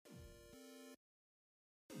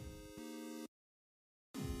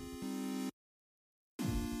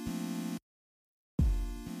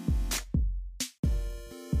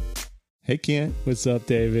Hey, Kent. What's up,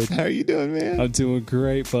 David? How are you doing, man? I'm doing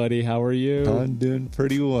great, buddy. How are you? I'm doing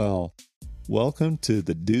pretty well. Welcome to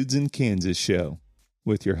the Dudes in Kansas show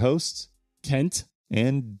with your hosts, Kent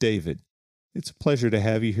and David. It's a pleasure to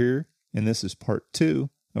have you here, and this is part 2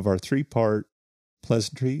 of our 3-part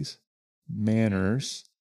pleasantries, manners,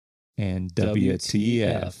 and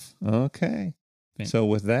WTF. Okay. So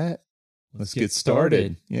with that, let's get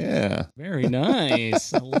started. Yeah. Very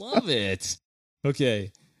nice. I love it.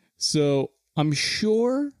 Okay. So I'm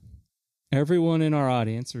sure everyone in our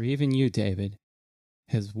audience, or even you, David,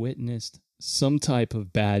 has witnessed some type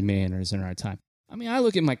of bad manners in our time. I mean, I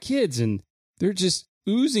look at my kids and they're just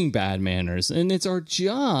oozing bad manners, and it's our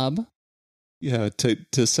job. Yeah,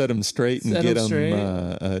 to set them straight and get them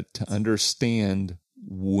to understand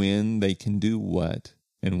when they can do what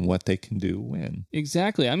and what they can do when.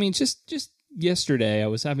 Exactly. I mean, just yesterday, I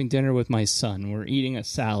was having dinner with my son. We're eating a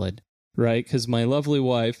salad, right? Because my lovely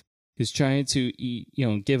wife is trying to eat,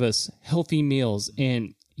 give us healthy meals,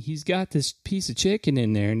 and he's got this piece of chicken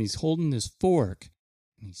in there, and he's holding this fork,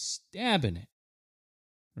 and he's stabbing it.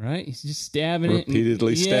 Right? He's just stabbing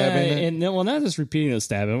Repeatedly stabbing it? And well, not just repeatedly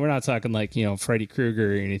stabbing. We're not talking like, Freddy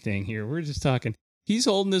Krueger or anything here. We're just talking, he's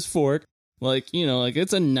holding this fork like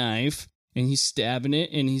it's a knife, and he's stabbing it,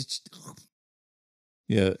 and he's just...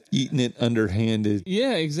 Yeah, eating it underhanded.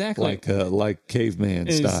 Yeah, exactly. Like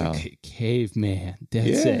caveman style. Caveman.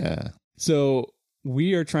 That's it. So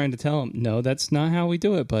we are trying to tell him, no, that's not how we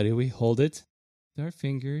do it, buddy. We hold it with our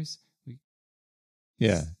fingers.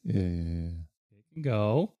 Yeah.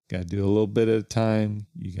 Go. Got to do a little bit at a time.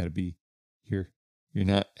 You got to be here. You're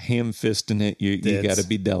not ham fisting it. You got to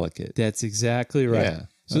be delicate. That's exactly right. Yeah.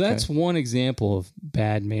 So that's one example of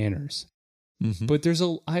bad manners. Mm-hmm. But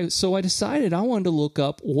so I decided I wanted to look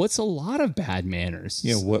up what's a lot of bad manners.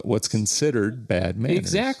 Yeah, what's considered bad manners.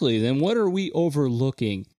 Exactly. Then what are we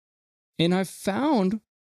overlooking? And I found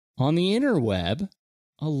on the interweb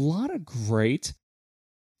a lot of great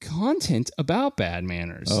content about bad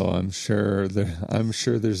manners. Oh, I'm sure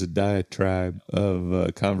there's a diatribe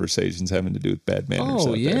of conversations having to do with bad manners.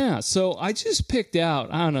 Oh, yeah. So I just picked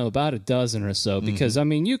out, I don't know, about a dozen or so, because I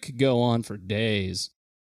mean, you could go on for days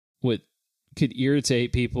with could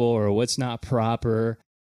irritate people or what's not proper.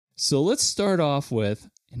 So let's start off with,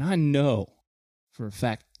 and I know for a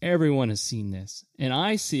fact everyone has seen this, and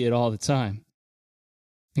I see it all the time.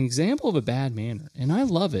 An example of a bad manner, and I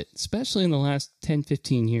love it, especially in the last 10,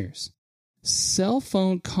 15 years. Cell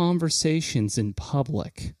phone conversations in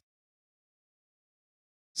public.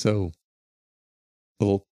 So, a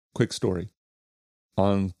little quick story.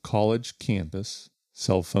 On college campus,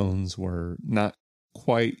 cell phones were not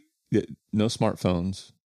quite, no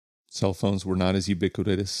smartphones. Cell phones were not as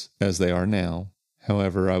ubiquitous as they are now.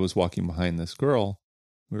 However, I was walking behind this girl.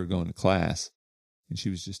 We were going to class, and she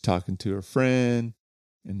was just talking to her friend.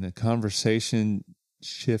 And the conversation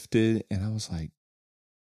shifted, and I was like,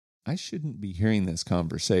 I shouldn't be hearing this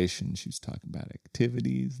conversation. She was talking about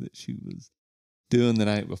activities that she was doing the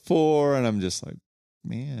night before, and I'm just like,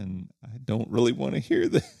 man, I don't really want to hear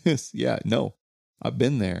this. Yeah, no, I've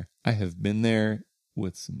been there. I have been there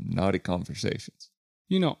with some naughty conversations.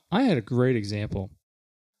 I had a great example.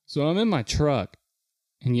 So I'm in my truck,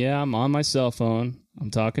 and yeah, I'm on my cell phone. I'm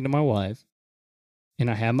talking to my wife, and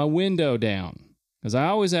I have my window down. Because I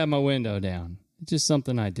always have my window down. It's just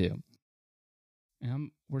something I do.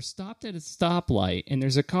 And we're stopped at a stoplight, and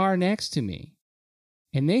there's a car next to me.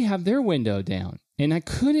 And they have their window down. And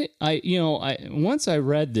once I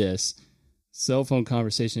read this, cell phone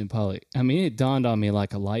conversation in public, I mean, it dawned on me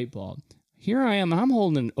like a light bulb. Here I am, I'm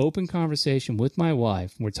holding an open conversation with my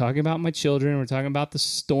wife. We're talking about my children. We're talking about the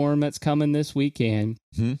storm that's coming this weekend.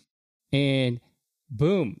 Mm-hmm. And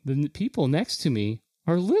boom, the people next to me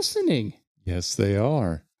are listening. Yes, they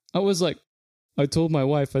are. I told my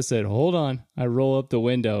wife, I said, hold on. I roll up the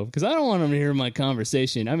window because I don't want them to hear my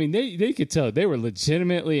conversation. I mean, they could tell they were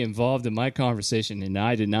legitimately involved in my conversation, and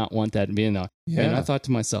I did not want that to be in there. Yeah. And I thought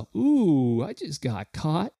to myself, ooh, I just got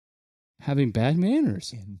caught having bad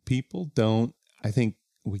manners. And people don't, I think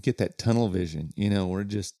we get that tunnel vision.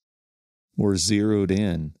 We're zeroed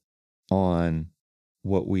in on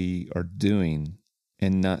what we are doing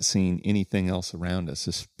and not seeing anything else around us,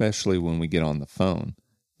 especially when we get on the phone.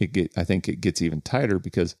 I think it gets even tighter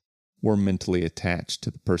because we're mentally attached to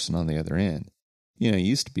the person on the other end. It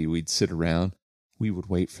used to be we'd sit around, we would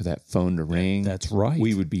wait for that phone to ring. That's right.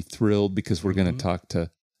 We would be thrilled because we're going to talk to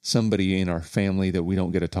somebody in our family that we don't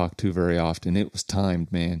get to talk to very often. It was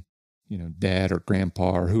timed, man. Dad or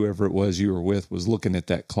grandpa or whoever it was you were with was looking at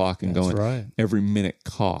that clock and going, right. Every minute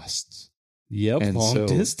costs. Yep, and long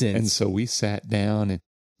distance. And so we sat down and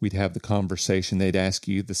we'd have the conversation. They'd ask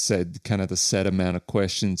you the set amount of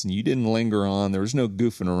questions, and you didn't linger on. There was no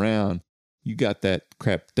goofing around. You got that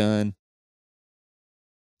crap done.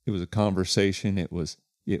 It was a conversation. It was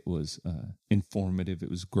informative. It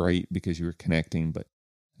was great because you were connecting, but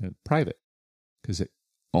private because it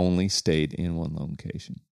only stayed in one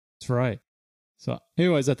location. That's right. So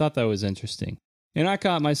anyways, I thought that was interesting. And I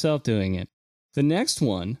caught myself doing it. The next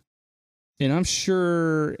one, and I'm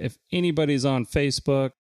sure if anybody's on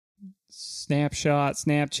Facebook, Snapshot,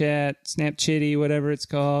 Snapchat, Snapchitty, whatever it's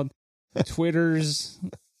called, Twitter's,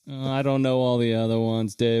 I don't know all the other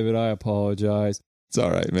ones, David, I apologize. It's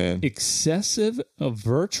all right, man. Excessive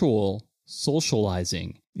virtual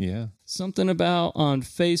socializing. Yeah. Something about on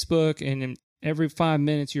Facebook, and every 5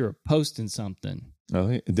 minutes you're posting something.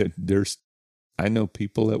 Oh, I know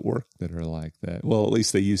people at work that are like that. Well, at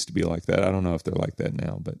least they used to be like that. I don't know if they're like that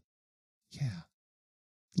now, but yeah.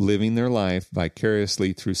 Living their life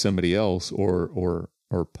vicariously through somebody else or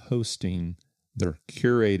posting their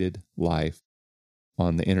curated life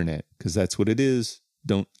on the internet, because that's what it is.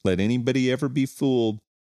 Don't let anybody ever be fooled.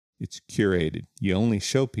 It's curated. You only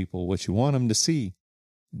show people what you want them to see.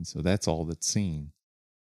 And so that's all that's seen.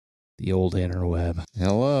 The old interweb.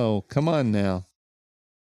 Hello. Come on now.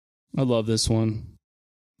 I love this one.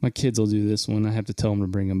 My kids will do this one. I have to tell them to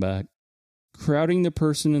bring them back. Crowding the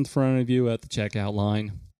person in front of you at the checkout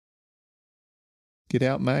line. Get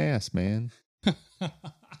out my ass, man.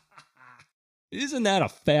 Isn't that a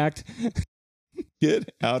fact?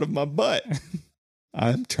 Get out of my butt.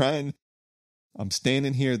 I'm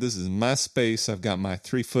standing here. This is my space. I've got my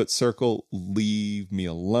 3-foot circle. Leave me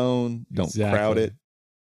alone. Don't crowd it.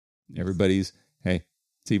 Everybody's, hey,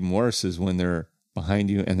 it's even worse is when they're behind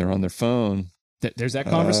you and they're on their phone. There's that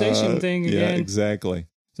conversation thing again. Yeah, exactly.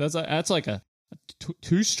 So that's like a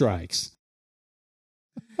two strikes.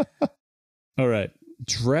 All right.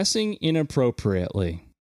 Dressing inappropriately.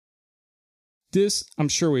 This, I'm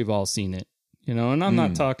sure we've all seen it, and I'm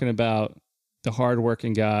not talking about the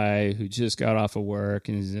hardworking guy who just got off of work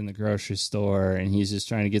and is in the grocery store and he's just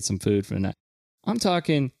trying to get some food for the night. I'm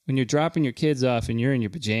talking when you're dropping your kids off and you're in your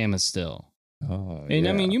pajamas still. Oh, and yeah.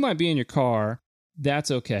 I mean, you might be in your car.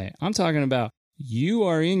 That's okay. I'm talking about you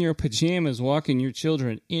are in your pajamas walking your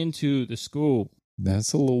children into the school.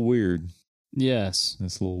 That's a little weird. Yes.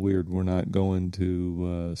 That's a little weird. We're not going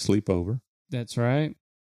to sleep over. That's right.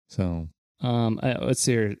 So, let's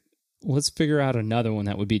see here. Let's figure out another one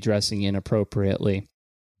that would be dressing inappropriately.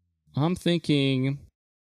 I'm thinking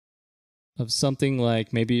of something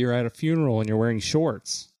like maybe you're at a funeral and you're wearing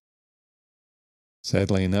shorts.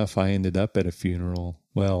 Sadly enough, I ended up at a funeral.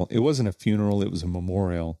 Well, it wasn't a funeral, it was a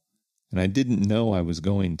memorial. And I didn't know I was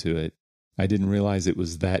going to it. I didn't realize it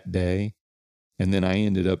was that day. And then I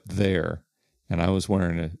ended up there. And I was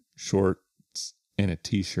wearing a shorts and a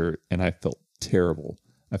t-shirt. And I felt terrible.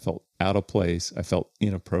 I felt out of place. I felt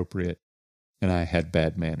inappropriate. And I had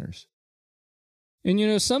bad manners.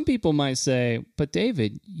 And some people might say, but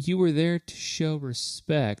David, you were there to show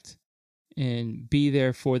respect and be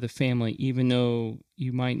there for the family, even though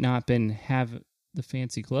you might not have the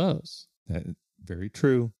fancy clothes. That's very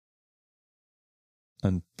true.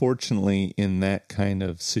 Unfortunately, in that kind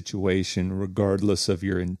of situation, regardless of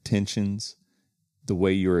your intentions, the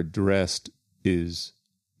way you're addressed is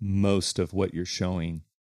most of what you're showing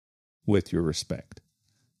with your respect.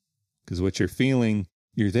 Because what you're feeling,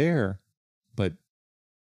 you're there, but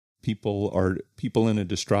people in a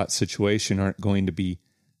distraught situation aren't going to be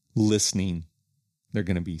listening. They're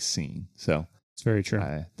going to be seen. So it's very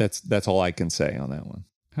true. That's all I can say on that one.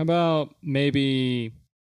 How about maybe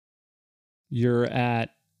you're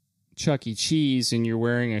at Chuck E. Cheese and you're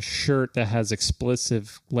wearing a shirt that has explicit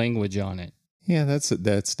language on it? Yeah, that's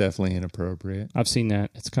definitely inappropriate. I've seen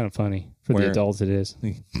that. It's kind of funny. For the adults, it is.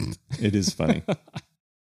 It is funny.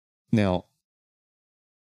 Now,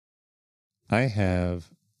 I have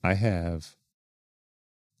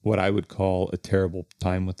what I would call a terrible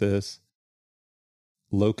time with this.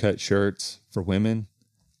 Low-cut shirts for women,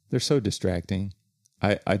 they're so distracting.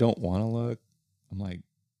 I don't want to look.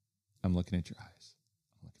 I'm looking at your eyes.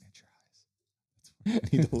 I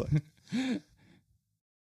need to look.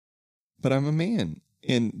 But I'm a man,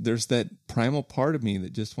 and there's that primal part of me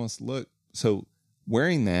that just wants to look. So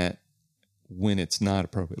wearing that when it's not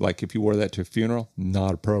appropriate, like if you wore that to a funeral,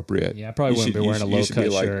 not appropriate. Yeah, I probably wouldn't be wearing a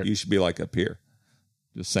low-cut shirt. You should be like up here.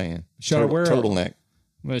 Just saying. Should I wear turtleneck?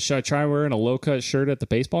 Should I try wearing a low-cut shirt at the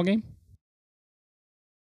baseball game?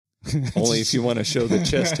 Only if you want to show the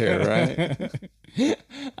chest hair, right?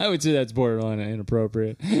 I would say that's borderline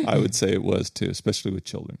inappropriate. I would say it was too, especially with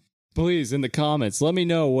children. Please, in the comments, let me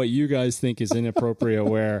know what you guys think is inappropriate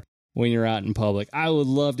wear. when you're out in public? I would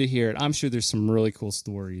love to hear it. I'm sure there's some really cool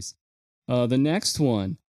stories. The next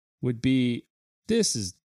one would be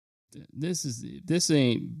this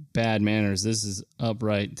ain't bad manners. This is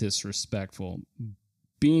upright disrespectful.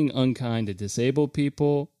 Being unkind to disabled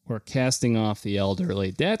people or casting off the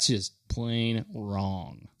elderly. That's just plain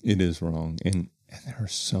wrong. It is wrong. And there are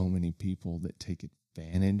so many people that take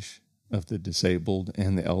advantage of the disabled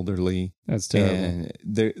and the elderly. That's terrible. And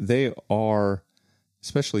they are,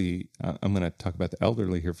 especially, I'm going to talk about the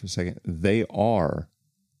elderly here for a second. They are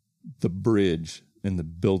the bridge and the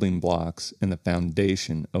building blocks and the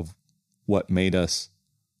foundation of what made us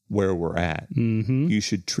where we're at. Mm-hmm. You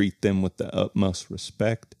should treat them with the utmost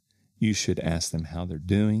respect. You should ask them how they're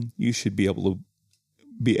doing. You should be able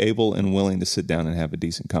and willing to sit down and have a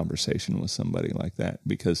decent conversation with somebody like that,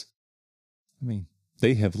 because, I mean,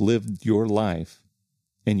 they have lived your life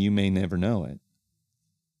and you may never know it.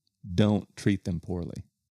 Don't treat them poorly.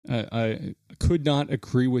 I could not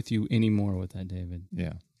agree with you anymore with that, David.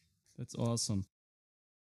 Yeah. That's awesome.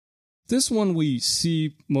 This one we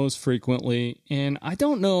see most frequently, and I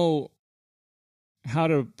don't know how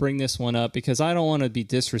to bring this one up because I don't want to be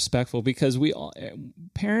disrespectful, because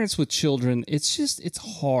parents with children, it's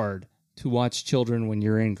hard to watch children when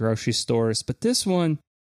you're in grocery stores. But this one,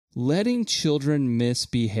 letting children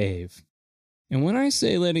misbehave. And when I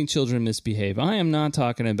say letting children misbehave, I am not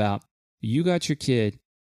talking about you got your kid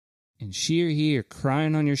and she or he are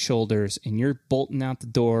crying on your shoulders and you're bolting out the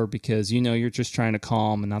door because you're just trying to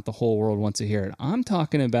calm and not the whole world wants to hear it. I'm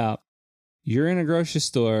talking about you're in a grocery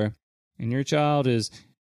store and your child is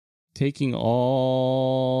taking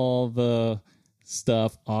all the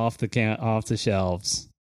stuff off the shelves,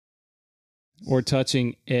 or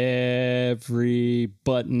touching every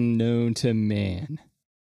button known to man.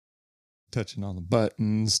 Touching all the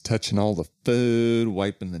buttons, touching all the food,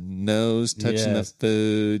 wiping the nose, touching the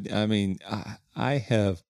food. I mean, I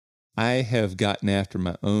have gotten after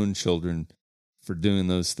my own children for doing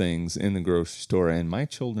those things in the grocery store, and my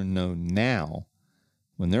children know now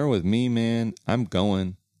when they're with me, man, I'm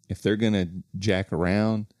going. If they're going to jack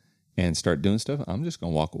around and start doing stuff, I'm just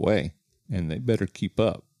going to walk away, and they better keep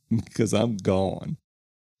up because I'm gone.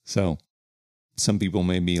 So some people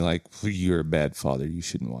may be like, well, you're a bad father. You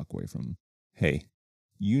shouldn't walk away from them. Hey,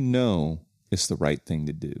 it's the right thing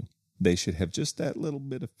to do. They should have just that little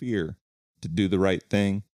bit of fear to do the right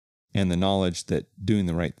thing and the knowledge that doing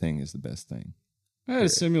the right thing is the best thing. I had a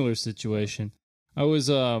similar situation. I was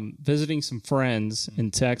visiting some friends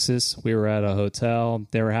in Texas. We were at a hotel.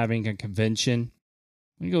 They were having a convention.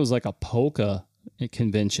 I think it was like a polka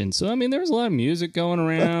convention. So, I mean, there was a lot of music going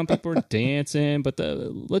around. People were dancing. But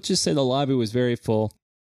let's just say the lobby was very full.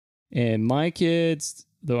 And my kids,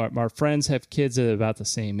 our friends have kids that are about the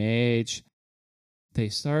same age. They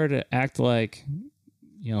started to act like,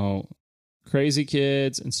 crazy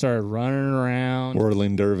kids and started running around.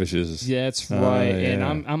 Whirling dervishes. Yeah, that's right. And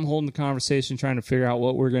I'm holding the conversation, trying to figure out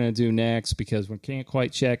what we're going to do next, because we can't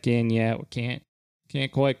quite check in yet. We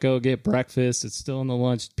can't quite go get breakfast. It's still in the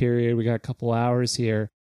lunch period. We got a couple hours here.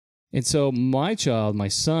 And so my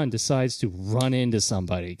son, decides to run into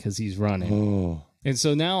somebody because he's running. Oh. And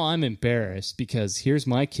so now I'm embarrassed because here's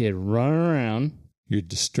my kid running around. You're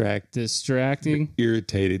distracting. You're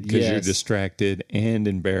irritated because you're distracted and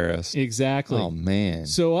embarrassed. Exactly. Oh, man.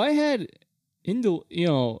 So I had,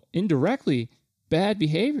 indirectly bad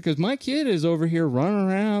behavior because my kid is over here running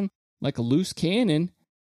around like a loose cannon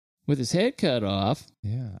with his head cut off.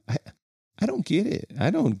 Yeah. I don't get it.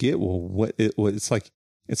 I don't get what it's like.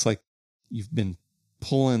 It's like you've been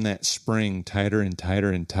pulling that spring tighter and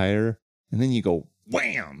tighter and tighter, and then you go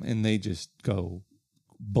wham, and they just go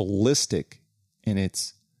ballistic. And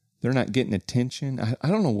they're not getting attention. I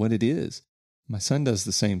don't know what it is. My son does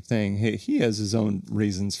the same thing. He has his own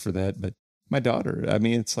reasons for that. But my daughter, I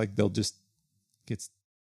mean, it's like they'll just get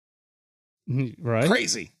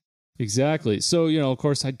crazy. Exactly. So, of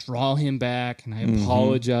course, I draw him back and I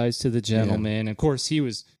apologize to the gentleman. Yeah. Of course, he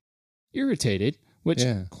was irritated, which,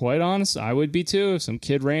 quite honest, I would be too if some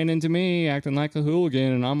kid ran into me acting like a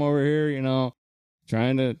hooligan and I'm over here,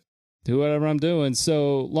 trying to do whatever I'm doing.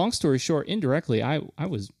 So, long story short, indirectly, I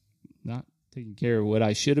was not taking care of what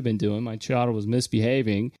I should have been doing. My child was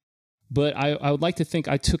misbehaving. But I would like to think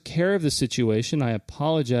I took care of the situation. I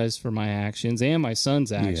apologized for my actions and my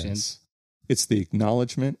son's actions. Yes. It's the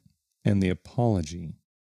acknowledgement and the apology.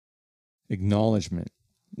 Acknowledgement,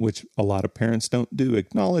 which a lot of parents don't do.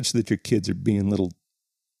 Acknowledge that your kids are being little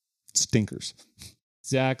stinkers.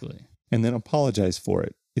 Exactly. And then apologize for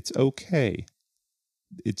it. It's okay.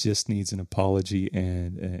 It just needs an apology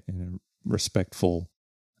and a respectful,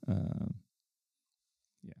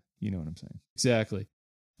 you know what I'm saying. Exactly.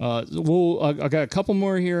 I got a couple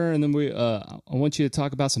more here, and then I want you to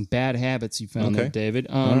talk about some bad habits you found there, David.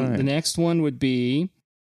 Right. The next one would be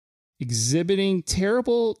exhibiting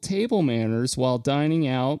terrible table manners while dining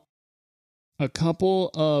out. A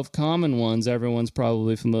couple of common ones everyone's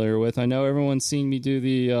probably familiar with. I know everyone's seen me do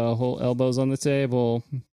the whole elbows on the table.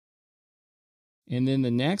 And then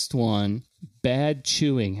the next one, bad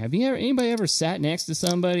chewing. Have anybody ever sat next to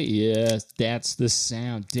somebody? Yes, that's the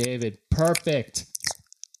sound, David. Perfect.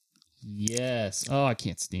 Yes. Oh, I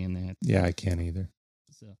can't stand that. Yeah, I can't either.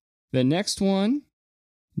 So the next one,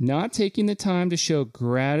 not taking the time to show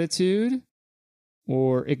gratitude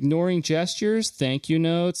or ignoring gestures, thank you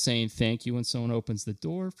notes, saying thank you when someone opens the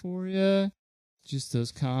door for you. Just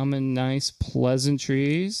those common, nice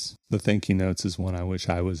pleasantries. The thank you notes is one I wish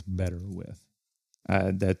I was better with.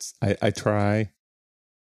 I try.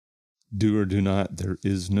 Do or do not. There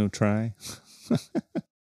is no try.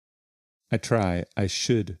 I try. I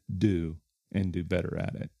should do and do better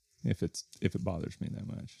at it if it bothers me that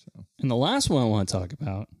much. So. And the last one I want to talk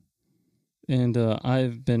about, and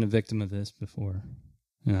I've been a victim of this before,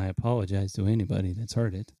 and I apologize to anybody that's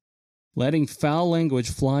heard it. Letting foul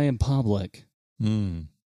language fly in public. I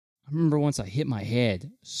remember once I hit my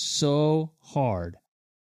head so hard,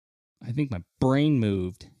 I think my brain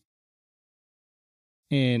moved,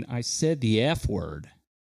 and I said the F word.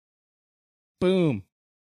 Boom.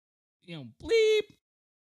 Bleep.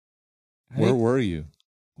 Where were you?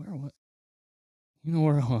 Where was? You know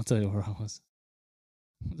where? I'll tell you where I was.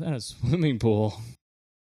 I was at a swimming pool.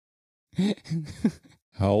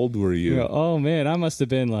 How old were you? Oh man, I must have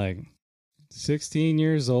been like 16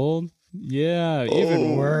 years old. Yeah,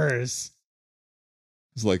 even worse.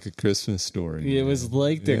 It was like a Christmas story. It was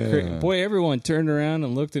like boy. Everyone turned around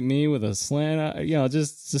and looked at me with a slant eye,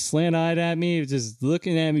 just slant eyed at me, just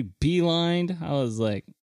looking at me, beelined. I was like,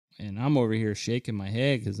 and I'm over here shaking my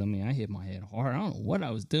head because I hit my head hard. I don't know what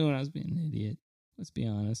I was doing. I was being an idiot. Let's be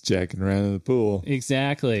honest. Jacking around in the pool.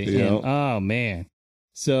 Exactly. Yeah. And, oh man.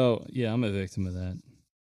 So yeah, I'm a victim of that.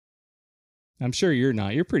 I'm sure you're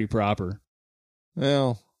not. You're pretty proper.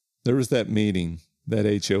 Well, there was that meeting, that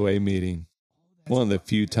HOA meeting. One of the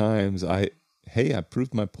few times I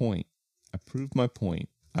proved my point. I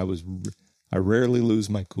rarely lose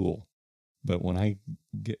my cool, but when I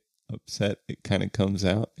get upset, it kind of comes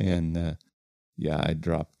out, and I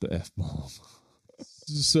dropped the F-bomb.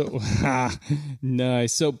 So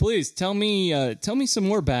nice. So please tell me some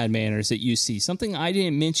more bad manners that you see. Something I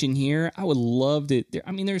didn't mention here. I would love to.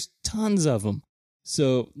 There's tons of them.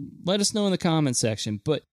 So let us know in the comment section.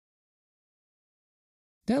 But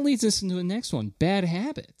that leads us into the next one. Bad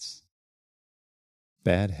habits.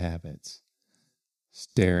 Bad habits.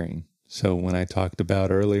 Staring. So when I talked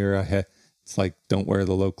about earlier, it's like, don't wear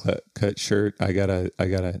the low cut shirt. I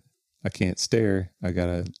can't stare. I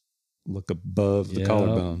gotta look above the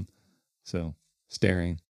collarbone. So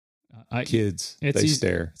staring. Kids,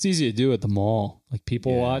 stare. It's easy to do at the mall. Like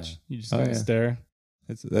people watch. You just gotta stare.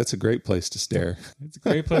 That's a great place to stare. It's a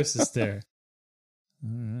great place to stare. All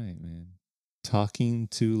right, man. Talking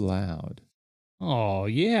too loud. Oh,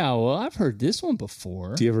 yeah. Well, I've heard this one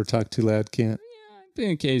before. Do you ever talk too loud, Kent? Yeah,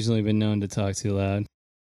 I've occasionally been known to talk too loud.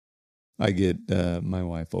 I get, my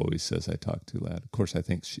wife always says I talk too loud. Of course, I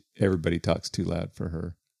think everybody talks too loud for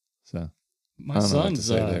her. So my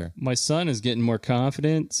son is getting more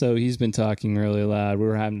confident, so he's been talking really loud. We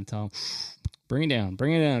were having to tell him, bring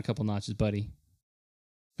it down a couple notches, buddy.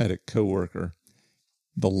 I had a coworker,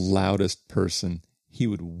 the loudest person. He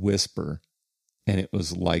would whisper, and it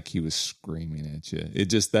was like he was screaming at you.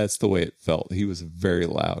 That's the way it felt. He was a very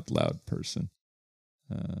loud person.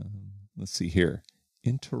 Let's see here.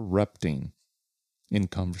 Interrupting in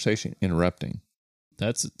conversation. Interrupting.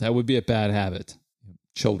 That would be a bad habit.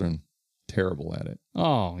 Children, terrible at it.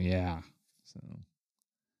 Oh, yeah. So,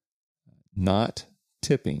 not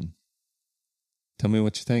tipping. Tell me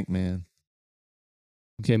what you think, man.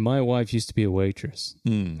 Okay, my wife used to be a waitress.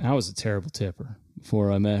 I was a terrible tipper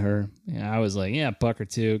before I met her. I was like,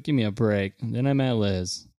 $1 give me a break. And then I met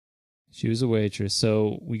Liz. She was a waitress.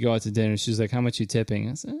 So we go out to dinner. She's like, how much you tipping?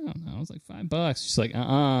 I said, I don't know. I was like, $5. She's like,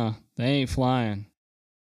 they ain't flying.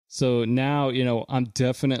 So now, I'm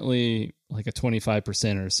definitely like a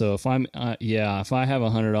 25%er. So if if I have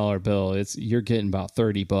 $100 bill, you're getting about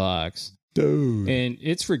 $30. Dude. And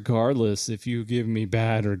it's regardless if you give me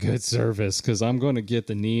bad or good service, because I'm going to get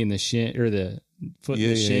the knee in the shin or the foot in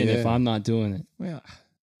the shin if I'm not doing it. Well,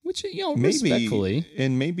 which, respectfully.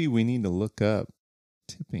 And maybe we need to look up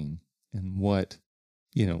tipping and what,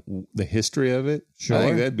 the history of it. Sure. I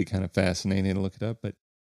think that'd be kind of fascinating to look it up. But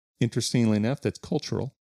interestingly enough, that's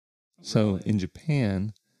cultural. So in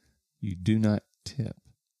Japan, you do not tip.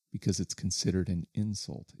 because it's considered an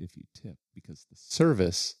insult if you tip, because the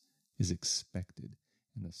service is expected.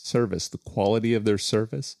 And the service, the quality of their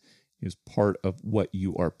service, is part of what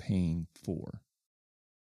you are paying for.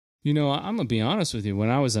 I'm going to be honest with you. When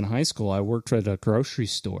I was in high school, I worked at a grocery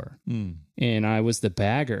store, and I was the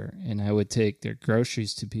bagger, and I would take their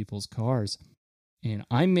groceries to people's cars. And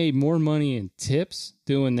I made more money in tips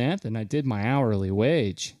doing that than I did my hourly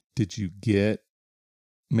wage. Did you get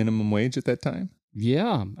minimum wage at that time?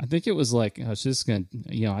 Yeah, I think it was like, I was just going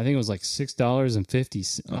to, I think it was like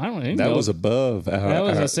 $6.50. I don't even know. That was above. That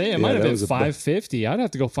was, I say, it might have been $5.50. I'd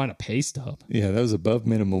have to go find a pay stub. Yeah, that was above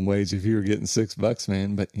minimum wage if you were getting $6,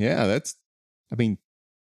 man. But yeah, it's a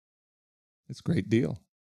great deal.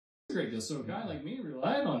 It's a great deal. So a guy like me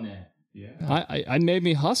relied on that. Yeah. I made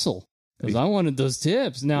me hustle because I wanted those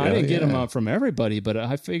tips. Now, I didn't get them out from everybody, but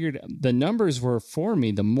I figured the numbers were for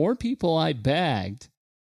me. The more people I bagged,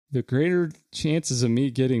 the greater chances of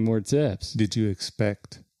me getting more tips. Did you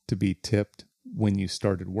expect to be tipped when you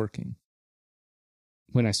started working?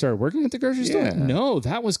 When I started working at the grocery store? No,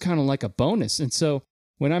 that was kind of like a bonus. And so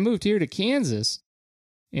when I moved here to Kansas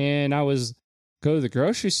and I was go to the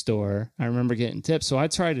grocery store, I remember getting tips. So I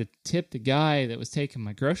tried to tip the guy that was taking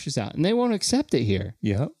my groceries out, and they won't accept it here.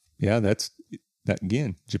 Yeah. Yeah, that's that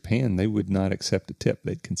again. Japan, they would not accept a tip.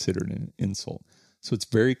 They'd consider it an insult. So it's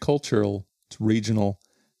very cultural. It's regional.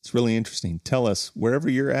 It's really interesting. Tell us, wherever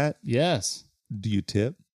you're at, yes, do you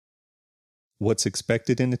tip? What's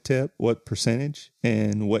expected in a tip? What percentage?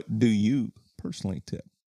 And what do you personally tip?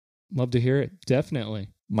 Love to hear it. Definitely.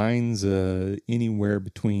 Mine's anywhere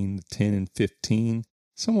between 10 and 15.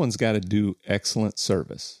 Someone's got to do excellent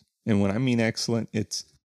service. And when I mean excellent, it's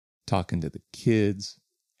talking to the kids,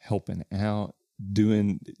 helping out,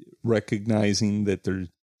 recognizing that there's,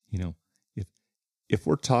 if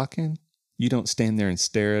we're talking, you don't stand there and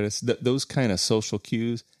stare at us. Those kind of social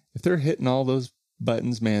cues, if they're hitting all those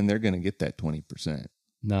buttons, man, they're going to get that 20%.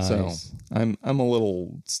 Nice. So I'm a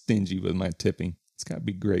little stingy with my tipping. It's got to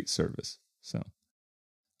be great service. So,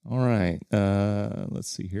 all right. Let's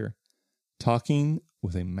see here. Talking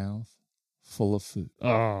with a mouth full of food.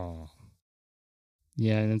 Oh.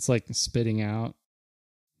 Yeah, and it's like spitting out.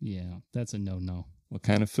 Yeah, that's a no-no. What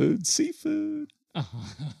kind of food? Seafood.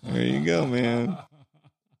 There you go, man.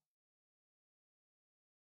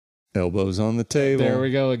 Elbows on the table. There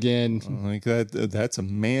we go again. Like that. That's a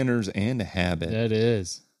manners and a habit. That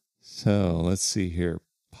is. So let's see here.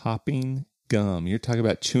 Popping gum. You're talking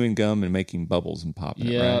about chewing gum and making bubbles and popping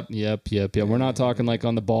it, right? Yep. We're not talking like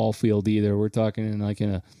on the ball field either. We're talking in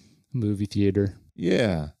a movie theater.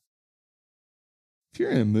 Yeah. If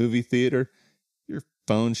you're in a movie theater, your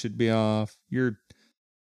phone should be off.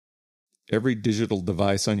 Every digital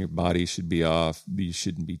device on your body should be off. You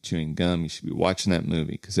shouldn't be chewing gum. You should be watching that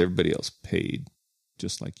movie because everybody else paid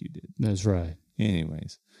just like you did. That's right.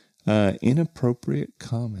 Anyways, inappropriate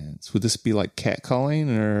comments. Would this be like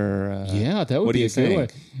catcalling or? Yeah, that would be a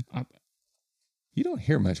good one. You don't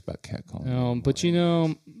hear much about catcalling. No, but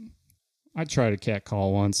I tried a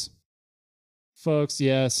catcall once. Folks,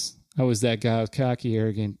 yes, I was that guy. I was cocky,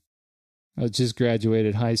 arrogant. I just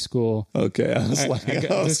graduated high school. Okay, I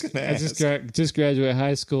just graduated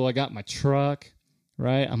high school. I got my truck,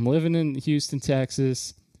 right? I'm living in Houston,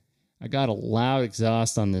 Texas. I got a loud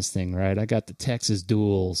exhaust on this thing, right? I got the Texas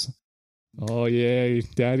Duals. Oh, yeah,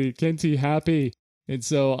 Daddy, Kenty, happy. And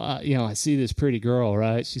so, I see this pretty girl,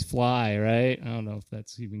 right? She's fly, right? I don't know if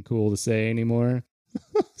that's even cool to say anymore.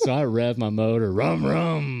 So I rev my motor,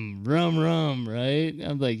 rum, right?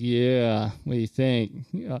 I'm like, yeah, what do you think?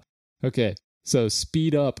 Yeah. Okay, so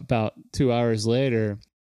speed up about 2 hours later,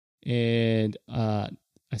 and I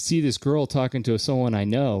see this girl talking to someone I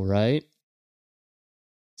know, right?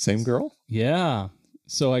 Same girl? Yeah.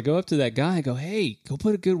 So I go up to that guy, I go, hey, go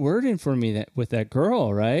put a good word in for me with that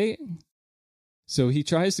girl, right? So he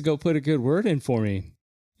tries to go put a good word in for me,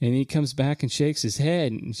 and he comes back and shakes his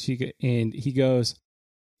head, and he goes,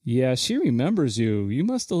 yeah, she remembers you. You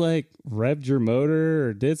must have revved your motor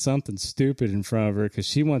or did something stupid in front of her because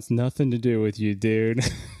she wants nothing to do with you, dude.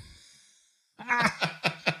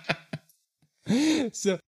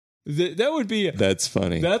 So that would be... That's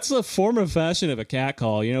funny. That's a form of fashion of a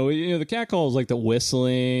catcall. The catcall is like the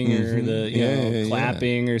whistling or the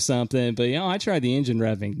clapping or something. But, I tried the engine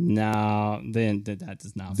revving. No, then that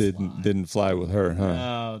does not fly. Didn't fly with her, huh?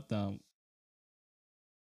 No, don't.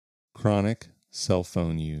 Chronic cell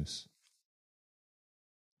phone use.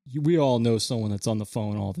 We all know someone that's on the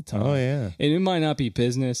phone all the time. Oh, yeah. And it might not be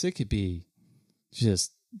business. It could be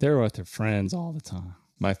just they're with their friends all the time.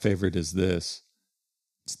 My favorite is this.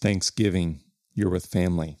 It's Thanksgiving. You're with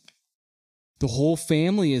family. The whole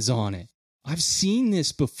family is on it. I've seen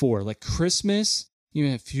this before, like Christmas,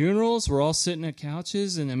 at funerals, we're all sitting at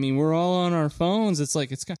couches, and I mean, we're all on our phones. It's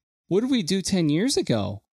like, what did we do 10 years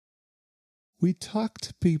ago? We talk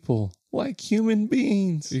to people like human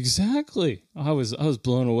beings. Exactly. I was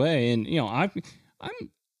blown away, and I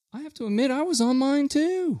have to admit, I was on mine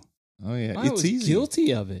too. Oh yeah, I was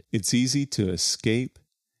guilty of it. It's easy to escape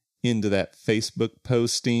into that Facebook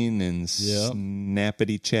posting and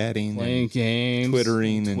snappity chatting, playing games,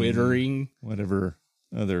 twittering, and whatever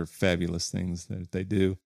other fabulous things that they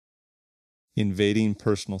do. Invading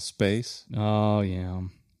personal space. Oh yeah,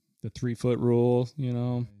 the 3-foot rule.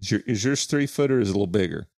 Is yours 3 foot or is it a little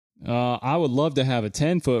bigger? I would love to have a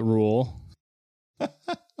 10-foot rule.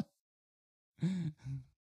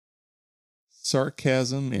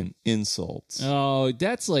 Sarcasm and insults. Oh,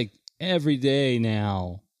 that's like every day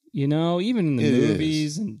now. Even in the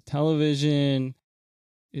movies and television,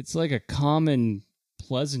 it's like a common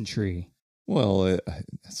pleasantry. Well,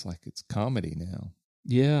 it's like it's comedy now.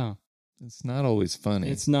 Yeah. It's not always funny.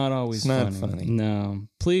 It's not always funny. It's not funny. No.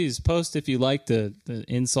 Please post if you like the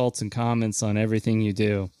insults and comments on everything you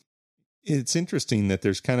do. It's interesting that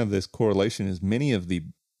there's kind of this correlation as many of the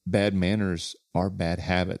bad manners are bad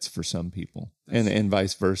habits for some people and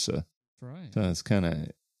vice versa. Right. So it's kind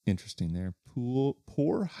of interesting there.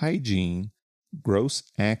 Poor hygiene, gross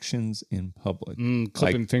actions in public.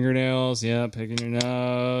 Clipping fingernails, picking your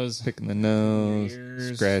nose. Picking the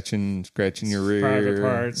nose, scratching your rear. Private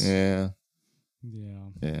parts. Yeah.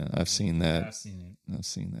 Yeah. I've seen that. I've seen it. I've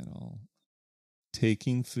seen that all.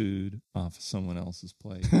 Taking food off of someone else's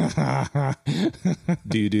plate.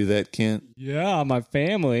 Do you do that, Kent? Yeah, my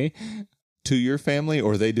family. To your family,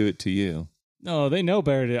 or they do it to you? No, they know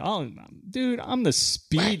better. Dude, I'm a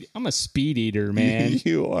speed eater, man.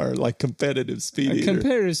 You are like competitive speed eater.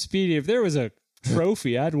 Competitive speed eater. If there was a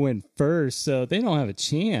trophy, I'd win first. So they don't have a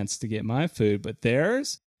chance to get my food. But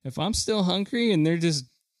theirs, if I'm still hungry and they're just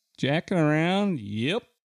jacking around, yep.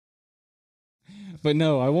 But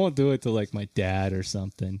no, I won't do it to like my dad or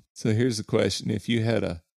something. So here's the question. If you had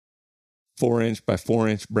a 4-inch by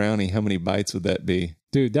 4-inch brownie, how many bites would that be?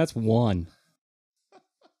 Dude, that's one.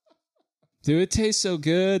 Dude, it tastes so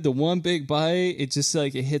good. The one big bite, it just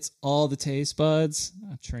like it hits all the taste buds.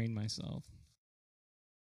 I've trained myself.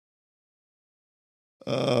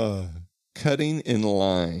 Cutting in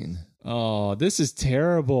line. Oh, this is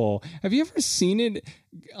terrible. Have you ever seen it?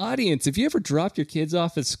 Audience, if you ever dropped your kids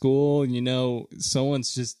off at school and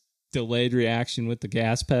someone's just delayed reaction with the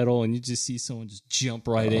gas pedal and you just see someone just jump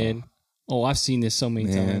right in. Oh, I've seen this so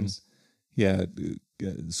many times. Yeah,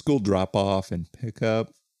 school drop off and pick up.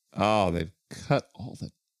 Oh, they've cut all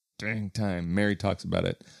the dang time. Mary talks about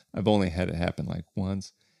it. I've only had it happen like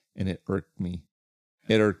once, and it irked me.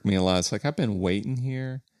 It irked me a lot. It's like I've been waiting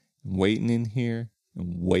here, waiting in here,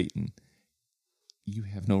 and waiting. You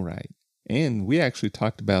have no right. And we actually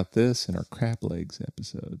talked about this in our crab legs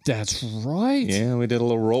episode. That's right. Yeah, we did a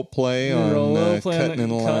little role play on cutting in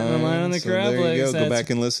line on the crab legs. There you go back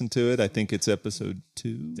and listen to it. I think it's episode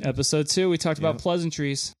 2. Episode 2, we talked about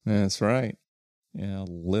pleasantries. That's right. Yeah,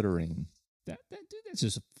 littering. That's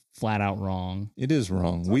just flat out wrong. It is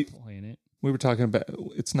wrong. We were talking about,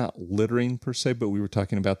 it's not littering per se, but we were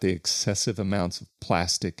talking about the excessive amounts of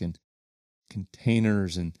plastic and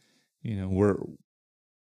containers, and we're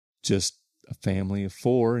just a family of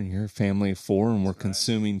 4, and you're a family of 4, and we're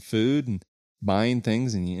consuming food and buying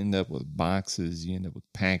things, and you end up with boxes, you end up with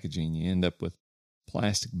packaging, you end up with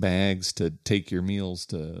plastic bags to take your meals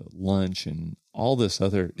to lunch, and all this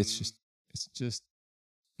other. It's just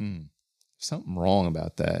something wrong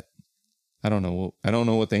about that. I don't know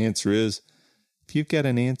what the answer is. If you've got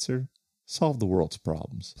an answer, solve the world's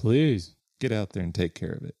problems. Please get out there and take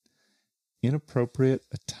care of it. Inappropriate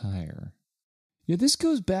attire. Yeah, this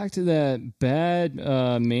goes back to that bad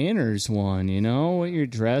manners one, what you're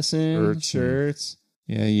dressing, shirts.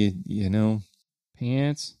 Yeah, you know.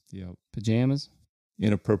 Pants. Yep. Pajamas.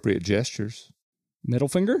 Inappropriate gestures. Middle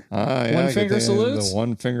finger? One finger salutes? The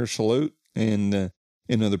one finger salute. And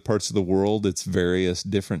in other parts of the world, it's various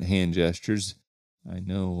different hand gestures. I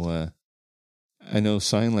know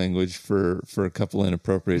sign language for a couple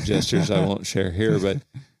inappropriate gestures I won't share here, but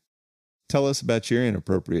tell us about your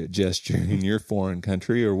inappropriate gesture in your foreign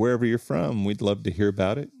country or wherever you're from. We'd love to hear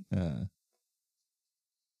about it.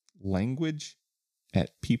 Language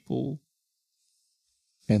at people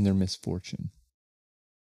and their misfortune.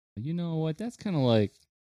 You know what? That's kind of like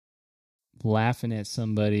laughing at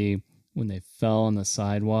somebody when they fell on the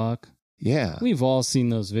sidewalk. Yeah. We've all seen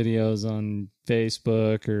those videos on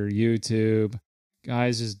Facebook or YouTube.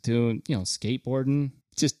 Guys just doing, skateboarding.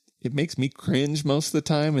 It makes me cringe most of the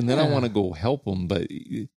time, and then I want to go help them. But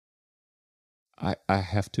I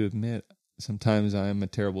have to admit, sometimes I am a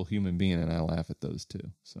terrible human being, and I laugh at those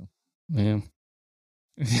too. So, Yeah.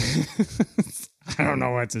 I don't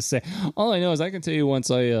know what to say. All I know is I can tell you once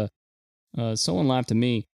someone laughed at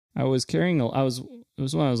me. It was when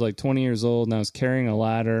I was like 20 years old, and I was carrying a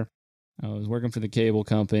ladder. I was working for the cable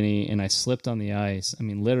company, and I slipped on the ice. I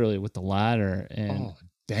mean, literally with the ladder. And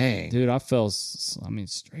dang. dude, I fell,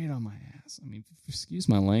 straight on my ass. I mean, excuse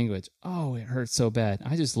my language. Oh, it hurt so bad.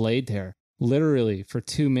 I just laid there literally for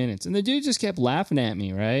 2 minutes. And the dude just kept laughing at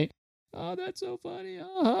me, right? Oh, that's so funny.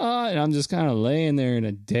 And I'm just kind of laying there in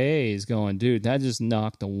a daze going, dude, that just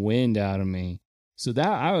knocked the wind out of me. So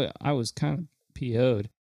that I was kind of PO'd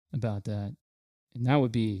about that. And that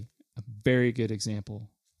would be a very good example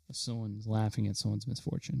of someone laughing at someone's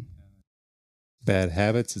misfortune. Bad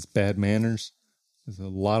habits, it's bad manners. There's a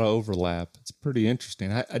lot of overlap. It's pretty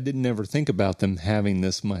interesting. I didn't ever think about them having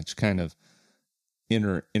this much kind of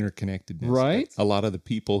interconnectedness. Right? But a lot of the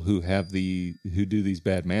people who do these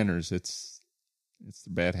bad manners, it's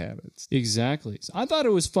the bad habits. Exactly. So I thought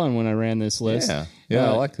it was fun when I ran this list. Yeah,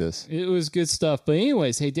 I like this. It was good stuff. But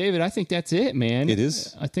anyways, hey, David, I think that's it, man. It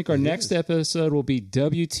is. I think our next episode will be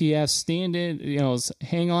WTF. Stand in,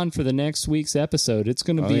 hang on for the next week's episode. It's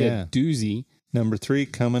going to be a doozy. Number 3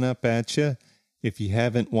 coming up at you. If you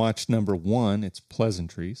haven't watched number 1, it's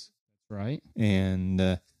Pleasantries. Right. And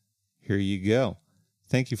here you go.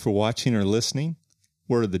 Thank you for watching or listening.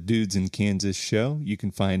 We're the Dudes in Kansas show. You can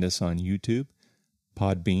find us on YouTube,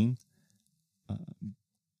 Podbean,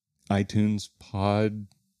 iTunes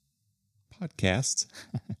podcasts,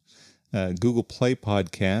 Google Play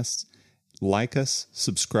Podcasts. Like us,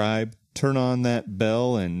 subscribe, turn on that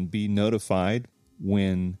bell, and be notified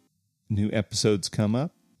when new episodes come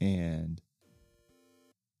up. And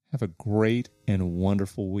have a great and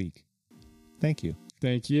wonderful week. Thank you.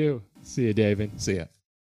 Thank you. See you, David. See ya.